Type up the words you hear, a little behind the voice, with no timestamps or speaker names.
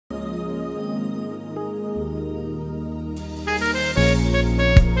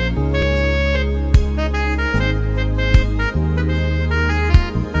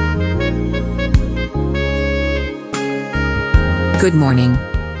Good morning.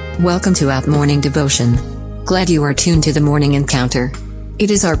 Welcome to Out Morning Devotion. Glad you are tuned to the Morning Encounter.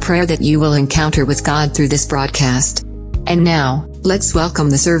 It is our prayer that you will encounter with God through this broadcast. And now, let's welcome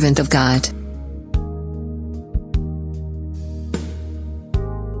the servant of God.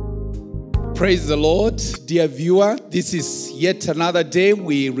 Praise the Lord, dear viewer. This is yet another day.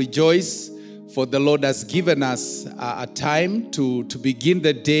 We rejoice for the Lord has given us a time to begin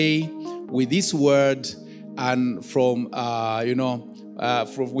the day with His word and with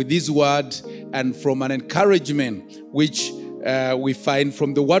His word and from an encouragement which we find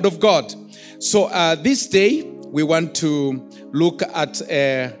from the Word of God. So this day we want to look at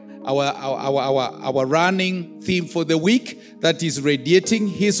our running theme for the week, that is radiating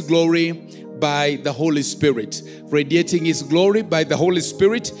His glory by the Holy Spirit. Radiating His glory by the Holy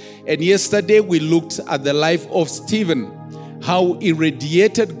Spirit. And yesterday we looked at the life of Stephen, how he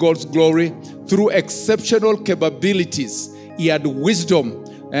radiated God's glory through exceptional capabilities. He had wisdom,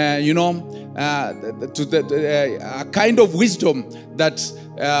 a kind of wisdom that,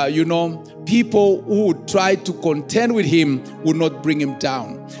 people who would try to contend with him would not bring him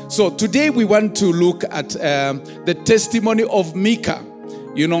down. So today we want to look at the testimony of Micah.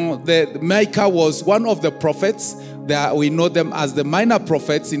 Micah was one of the prophets. We know them as the minor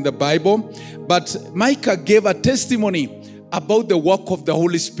prophets in the Bible. But Micah gave a testimony about the work of the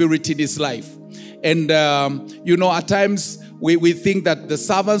Holy Spirit in his life. And, at times we think that the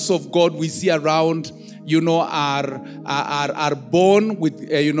servants of God we see around, are born with,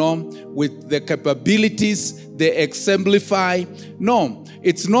 with the capabilities they exemplify. No,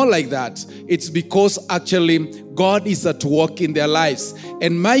 it's not like that. It's because actually God is at work in their lives.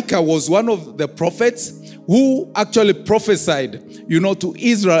 And Micah was one of the prophets who actually prophesied, to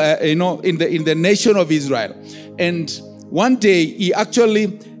Israel, in the nation of Israel. And one day he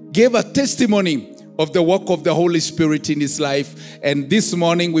actually gave a testimony of the work of the Holy Spirit in his life. And this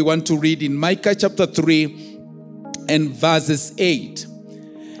morning we want to read in Micah chapter 3 and verses 8.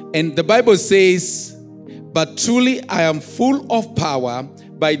 And the Bible says, "But truly I am full of power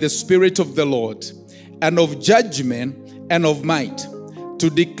by the Spirit of the Lord, and of judgment and of might, to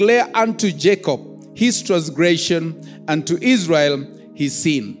declare unto Jacob his transgression, and to Israel his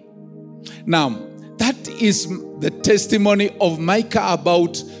sin." Now, that is the testimony of Micah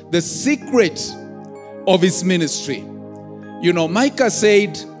about the secret of his ministry. Micah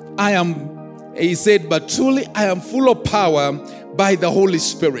said, "But truly I am full of power by the Holy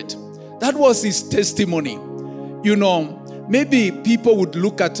Spirit." That was his testimony. Maybe people would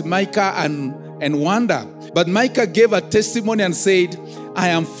look at Micah and wonder, but Micah gave a testimony and said, "I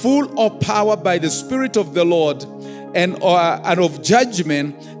am full of power by the Spirit of the Lord, and of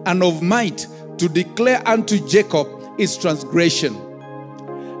judgment and of might, to declare unto Jacob his transgression."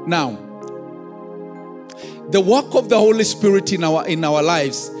 Now, the work of the Holy Spirit in our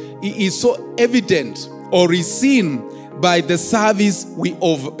lives is so evident or is seen by the service we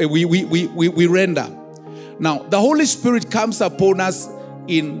render. Now, the Holy Spirit comes upon us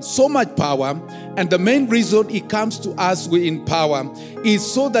in so much power, and the main reason He comes to us in power is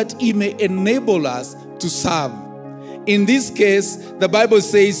so that He may enable us to serve. In this case, the Bible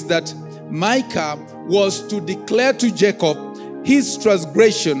says that Micah was to declare to Jacob his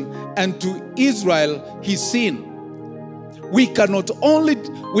transgression and to Israel his sin. We cannot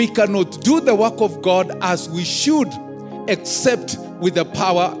do the work of God as we should, except with the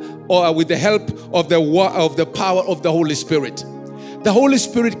power or with the help of the power of the Holy Spirit. The Holy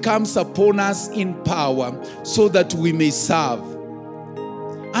Spirit comes upon us in power so that we may serve.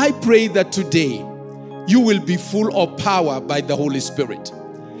 I pray that today you will be full of power by the Holy Spirit.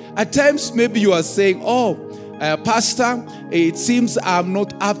 At times maybe you are saying, "Pastor, it seems I'm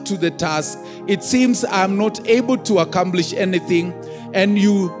not up to the task. It seems I'm not able to accomplish anything." And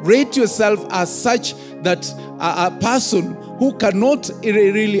you rate yourself as such, that a person who cannot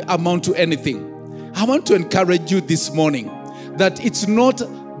really amount to anything. I want to encourage you this morning that it's not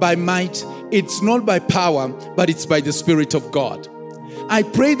by might, it's not by power, but it's by the Spirit of God. I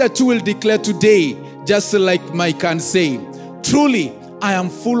pray that you will declare today, just like Micah, and say, "Truly, I am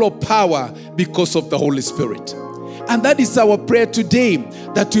full of power because of the Holy Spirit." And that is our prayer today,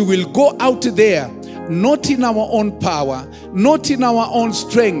 that we will go out there, not in our own power, not in our own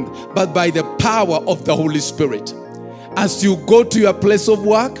strength, but by the power of the Holy Spirit. As you go to your place of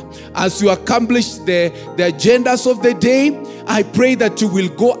work, as you accomplish the agendas of the day, I pray that you will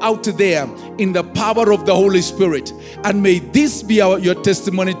go out there in the power of the Holy Spirit. And may this be your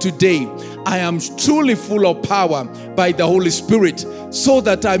testimony today. I am truly full of power by the Holy Spirit, so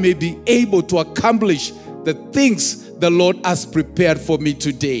that I may be able to accomplish the things the Lord has prepared for me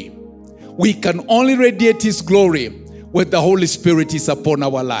today. We can only radiate His glory when the Holy Spirit is upon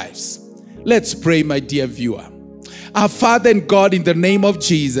our lives. Let's pray, my dear viewer. Our Father and God, in the name of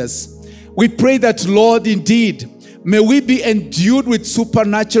Jesus, we pray that, Lord, indeed, may we be endued with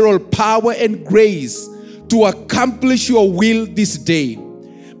supernatural power and grace to accomplish your will this day.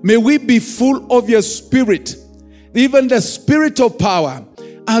 May we be full of your Spirit, even the Spirit of power,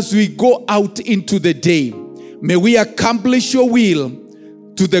 as we go out into the day. May we accomplish your will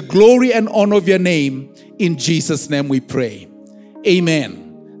to the glory and honor of your name. In Jesus' name we pray.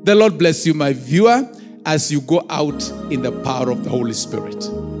 Amen. The Lord bless you, my viewer, as you go out in the power of the Holy Spirit.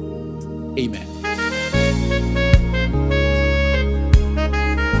 Amen.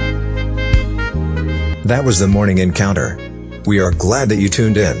 That was the Morning Encounter. We are glad that you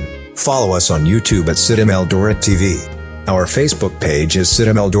tuned in. Follow us on YouTube at CITAM Eldoret TV. Our Facebook page is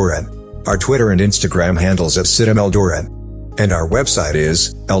CITAM Eldoret. Our Twitter and Instagram handles at CITAM Eldoret. And our website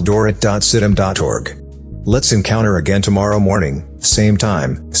is eldoret.citam.org. Let's encounter again tomorrow morning, same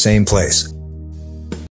time, same place.